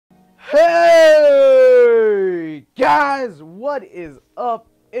Guys, what is up?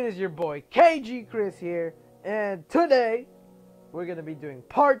 It is your boy KG Chris here, and today we're gonna be doing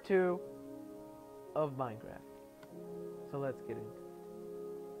part 2 of Minecraft. So let's get into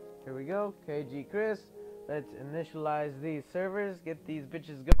it. Here we go, KG Chris. Let's initialize these servers, get these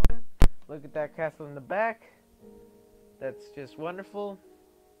bitches going. Look at that castle in the back. That's just wonderful.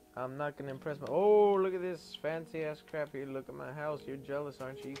 I'm not gonna impress my— oh, look at this fancy ass crap here. Look at my house. You're jealous,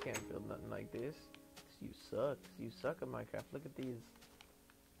 aren't you? You can't build nothing like this. You suck. You suck at Minecraft. Look at these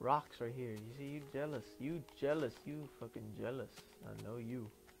rocks right here. You see, you jealous. You jealous. You fucking jealous. I know you.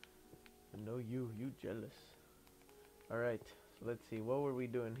 I know you. You jealous. Alright. So let's see. What were we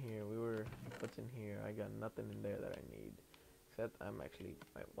doing here? What's in here? I got nothing in there that I need. Except I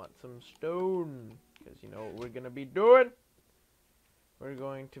want some stone. Because you know what we're going to be doing? We're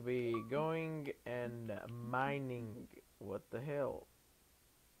going to be going and mining. What the hell?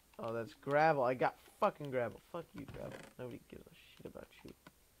 Oh, that's gravel. I got fucking gravel. Fuck you, gravel. Nobody gives a shit about you.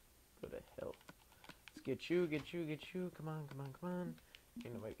 Go to hell. Let's get you. Come on.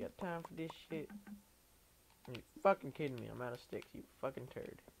 Ain't nobody got time for this shit. Are you fucking kidding me? I'm out of sticks, you fucking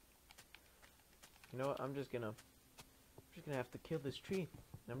turd. You know what? I'm just gonna have to kill this tree.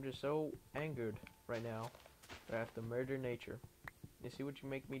 I'm just so angered right now that I have to murder nature. You see what you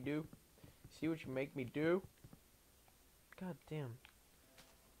make me do? See what you make me do? God damn.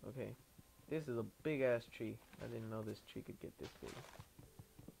 Okay, this is a big ass tree. I didn't know this tree could get this big.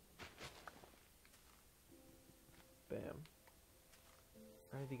 Bam.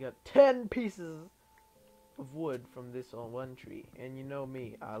 I already got 10 pieces of wood from this one tree. And you know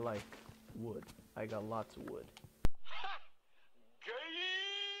me, I like wood. I got lots of wood.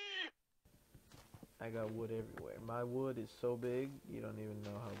 I got wood everywhere. My wood is so big, you don't even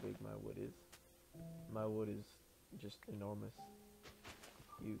know how big my wood is. My wood is just enormous.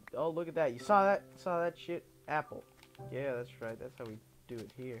 Oh, look at that. You saw that? Saw that shit? Apple. Yeah, that's right. That's how we do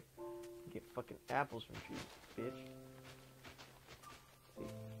it here. Get fucking apples from trees, bitch. See,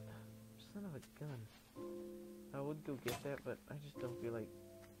 son of a gun. I would go get that, but I just don't feel like—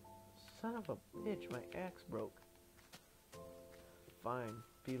 son of a bitch, my axe broke. Fine,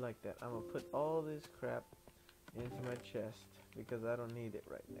 be like that. I'm gonna put all this crap into my chest because I don't need it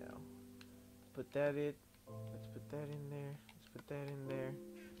right now. Put that in. Let's put that in there. Let's put that in there.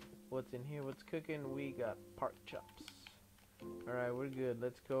 What's in here? What's cooking? We got pork chops. Alright, we're good.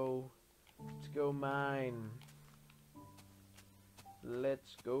 Let's go. Let's go mine.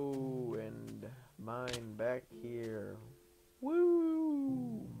 Let's go and mine back here.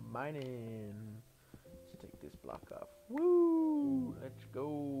 Woo! Mining. Let's take this block off. Woo! Let's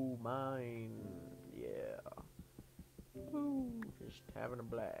go mine. Yeah. Woo! Just having a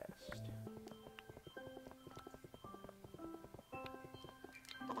blast.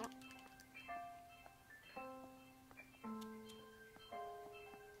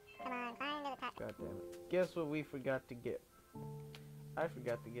 God damn it. Guess what we forgot to get? I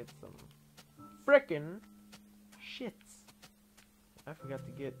forgot to get some frickin' shits. I forgot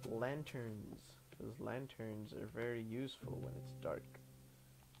to get lanterns. Because lanterns are very useful when it's dark.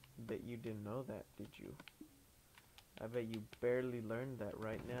 Bet you didn't know that, did you? I bet you barely learned that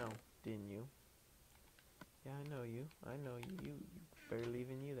right now, didn't you? Yeah, I know you. I know you. You barely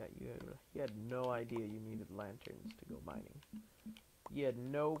even knew that. You had no idea you needed lanterns to go mining. You had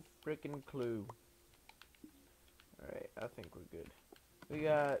no frickin' clue. Alright, I think we're good.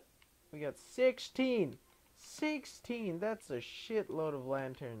 We got 16! 16! That's a shitload of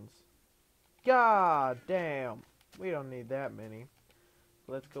lanterns. God damn! We don't need that many.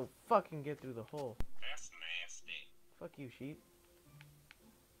 Let's go fucking get through the hole. That's nasty. Fuck you, sheep.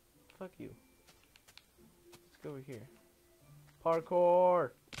 Fuck you. Let's go over here.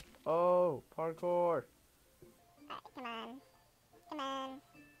 Parkour! Oh, parkour! Come on. Come on.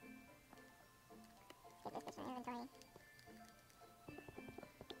 Get this bitch in inventory.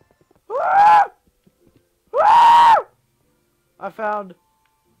 I found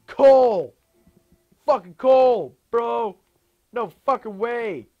coal! Fucking coal, bro! No fucking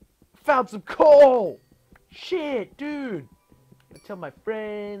way! I found some coal! Shit, dude! I gotta tell my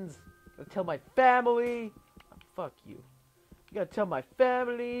friends, I gotta tell my family. Oh, fuck you. You gotta tell my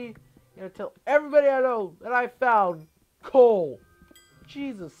family. You gotta tell everybody I know that I found coal.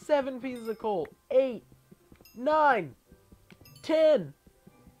 Jesus, 7 pieces of coal. 8, 9, 10,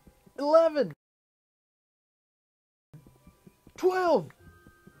 11, 12,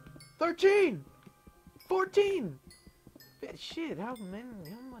 13, 14. Shit, how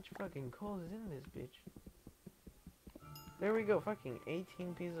much fucking coal is in this bitch? There we go, fucking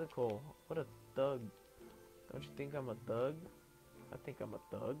 18 pieces of coal. What a thug. Don't you think I'm a thug? I think I'm a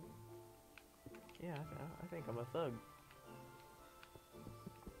thug. Yeah, I think I'm a thug.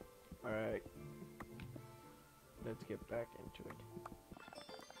 Alright. Let's get back into it.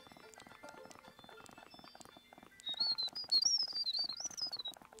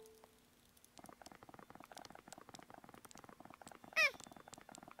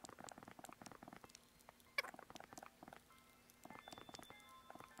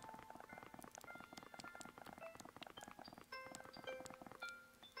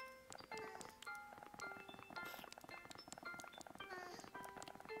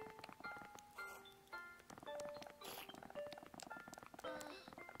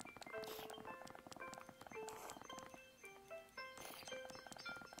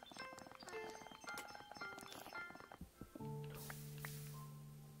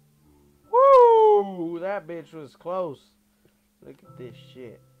 Woo! That bitch was close. Look at this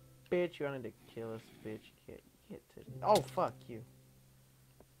shit. Bitch, you wanted to kill us, bitch. Get to... Oh, fuck you.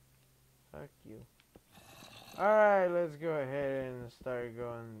 Fuck you. Alright, let's go ahead and start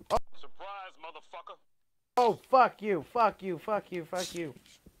going... Oh! Surprise, motherfucker! Oh, fuck you, fuck you, fuck you, fuck you.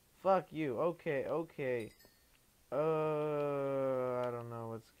 Fuck you. Okay, okay. I don't know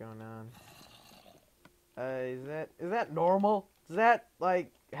what's going on. Is that normal? Does that,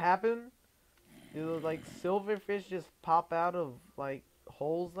 like, happen? Do, like, silverfish just pop out of, like,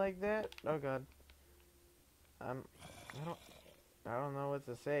 holes like that? Oh, God. I don't know what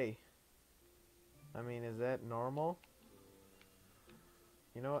to say. I mean, is that normal?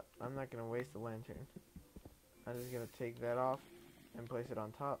 You know what? I'm not gonna waste the lantern. I'm just gonna take that off and place it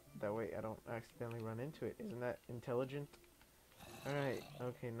on top. That way I don't accidentally run into it. Isn't that intelligent? Alright,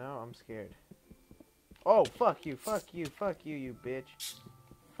 okay, now I'm scared. Oh, fuck you, fuck you, fuck you, you bitch.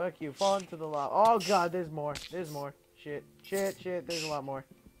 Fuck you, fall into the lava. Oh, God, there's more. There's more. Shit, shit, shit, there's a lot more.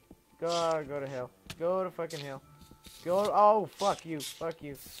 Go to hell. Go to fucking hell. Go, oh, fuck you, fuck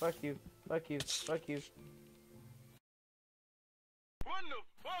you, fuck you, fuck you, fuck you. What the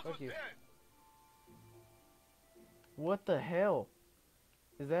fuck Fuck was you. that? What the hell?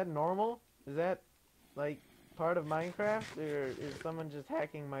 Is that normal? Is that, like, part of Minecraft? Or is someone just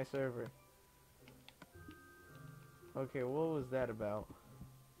hacking my server? Okay, what was that about?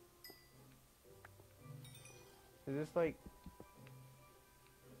 Is this like...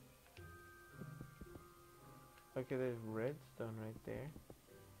 Okay, there's redstone right there.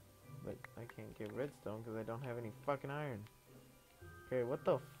 But I can't get redstone because I don't have any fucking iron. Okay, what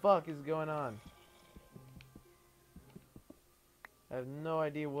the fuck is going on? I have no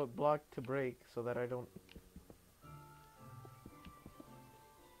idea what block to break so that I don't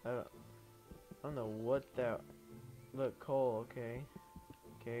know what that... Look, coal, okay.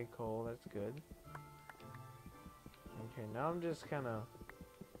 Okay, coal, that's good. Okay, now I'm just kinda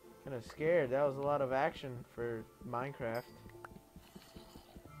scared. That was a lot of action for Minecraft.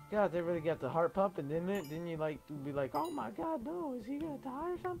 God, they really got the heart pumping, didn't it? Didn't you like be like, oh my God, no, is he gonna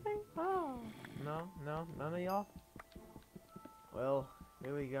die or something? Oh, no, none of y'all. Well,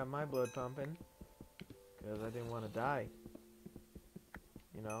 really got my blood pumping because I didn't want to die.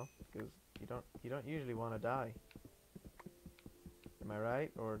 You know, because you don't usually want to die. Am I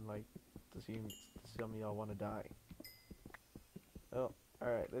right? Or like, does some of y'all want to die? Oh,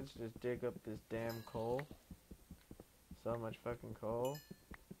 alright, let's just dig up this damn coal. So much fucking coal.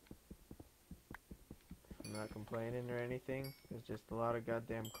 I'm not complaining or anything. It's just a lot of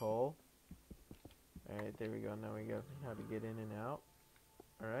goddamn coal. Alright, there we go. Now we got how to get in and out.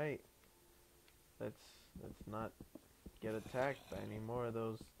 Alright. Let's not get attacked by any more of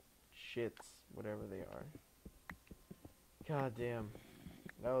those shits, whatever they are. God damn.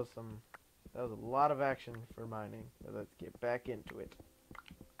 That was a lot of action for mining. But let's get back into it.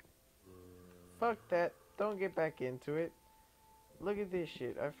 Fuck that. Don't get back into it. Look at this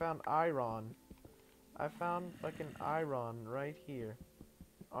shit. I found iron. I found fucking iron right here.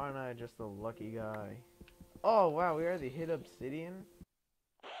 Aren't I just a lucky guy? Oh wow, we already hit obsidian?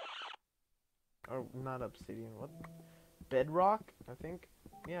 Or not obsidian, what? Bedrock, I think?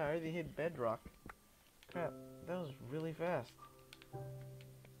 Yeah, I already hit bedrock. Crap, that was really fast.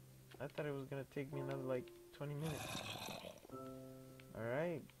 I thought it was gonna take me another like 20 minutes.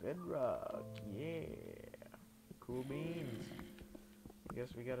 Alright, bedrock, yeah. Cool beans. I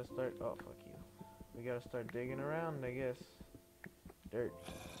guess we gotta start, oh fuck you. We gotta start digging around, I guess. Dirt.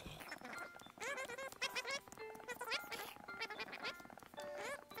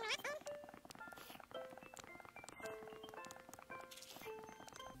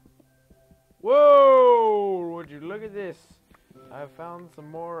 Whoa! Would you look at this? I found some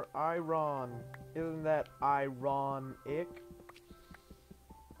more iron. Isn't that ironic?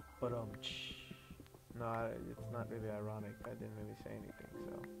 But no, it's not really ironic. I didn't really say anything,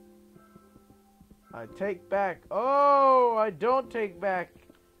 so. I take back. Oh, I don't take back.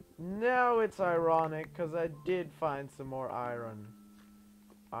 Now it's ironic because I did find some more iron.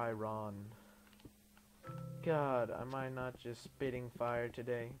 Iron. God, am I not just spitting fire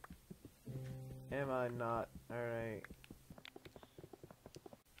today? Am I not? Alright.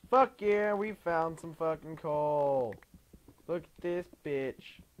 Fuck yeah, we found some fucking coal. Look at this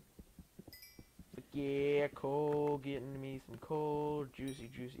bitch. Fuck yeah, coal. Getting me some coal. Juicy,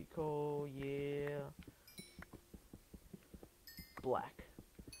 juicy coal. Yeah. Black.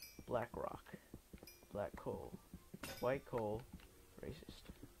 Black rock. Black coal. White coal. Racist.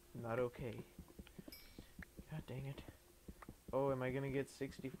 Not okay. God dang it. Oh, am I gonna get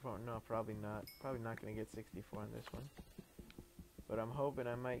 64? No, probably not. Probably not gonna get 64 on this one. But I'm hoping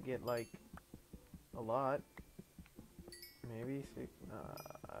I might get, like, a lot. Maybe 6.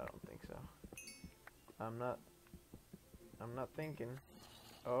 I don't think so. I'm not thinking.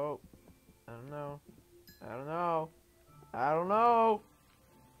 Oh. I don't know. I don't know. I don't know.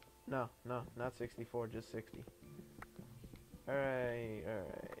 No, not 64, just 60. Alright.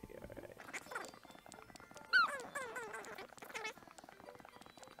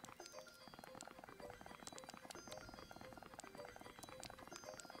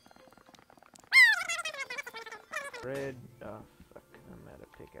 Red. Oh fuck! I'm out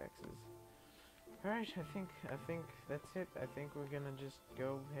of pickaxes. All right, I think that's it. I think we're gonna just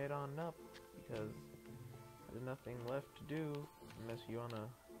go head on up because there's nothing left to do unless you wanna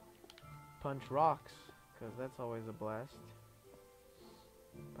punch rocks, because that's always a blast.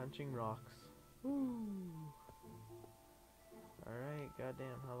 Punching rocks. Woo! All right,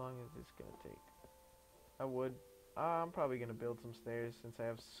 goddamn, how long is this gonna take? I would. I'm probably gonna build some stairs since I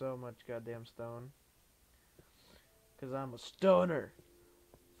have so much goddamn stone. Cause I'm a stoner.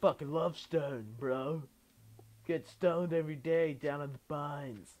 Fucking love stone, bro. Get stoned every day down in the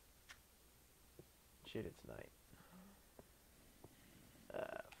pines. Shit, it's night.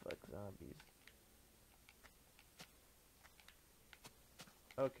 Fuck zombies.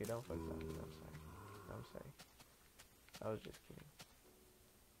 Okay, don't fuck zombies. I'm sorry. I was just kidding.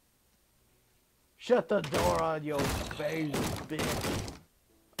 Shut the door on your face, bitch.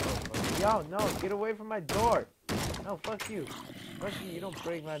 Oh, yo, no, get away from my door. No, fuck you. Fuck you, you don't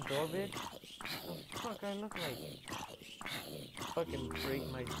break my door, bitch. Oh, fuck, I look like fucking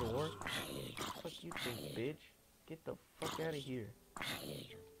break my door. Fuck you think, bitch. Get the fuck out of here.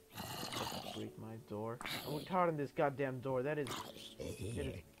 Fucking break my door. I worked hard on this goddamn door. That is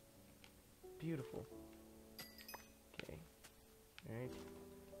beautiful. Okay. Alright.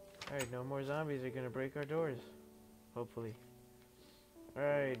 Alright, no more zombies are gonna break our doors. Hopefully.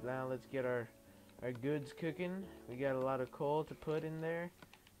 Alright, now let's get our goods cooking. We got a lot of coal to put in there.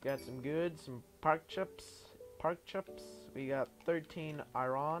 Got some goods, some pork chops. We got 13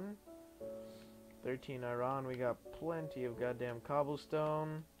 iron. 13 iron. We got plenty of goddamn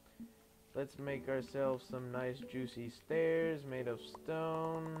cobblestone. Let's make ourselves some nice juicy stairs made of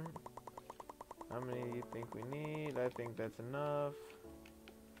stone. How many do you think we need? I think that's enough.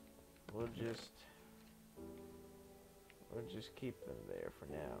 We'll just keep them there for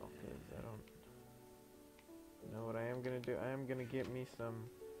now, because I don't know what I am gonna do. I am gonna get me some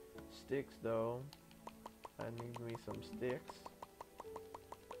sticks though. I need me some sticks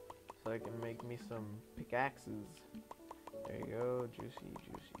so I can make me some pickaxes. There you go, juicy.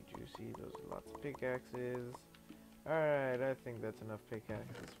 Those are lots of pickaxes. Alright, I think that's enough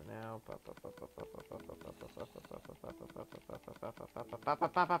pickaxes for now.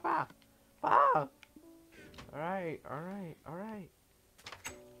 Alright.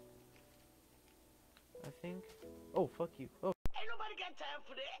 I think. Oh, fuck you. Oh. Ain't nobody got time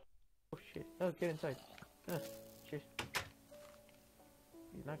for that. Oh shit. Oh, get inside. Shit.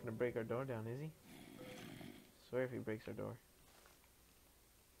 He's not gonna break our door down, is he? Swear if he breaks our door.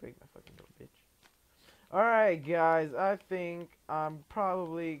 Break my fucking door, bitch. Alright, guys. I think I'm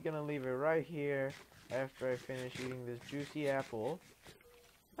probably gonna leave it right here after I finish eating this juicy apple.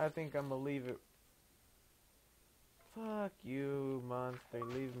 I think I'm gonna leave it. Fuck you, monster.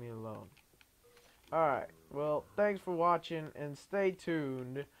 Leave me alone. Alright, well, thanks for watching, and stay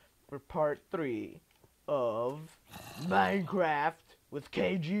tuned for part 3 of Minecraft with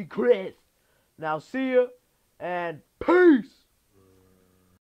KG Chris. Now, see ya, and peace!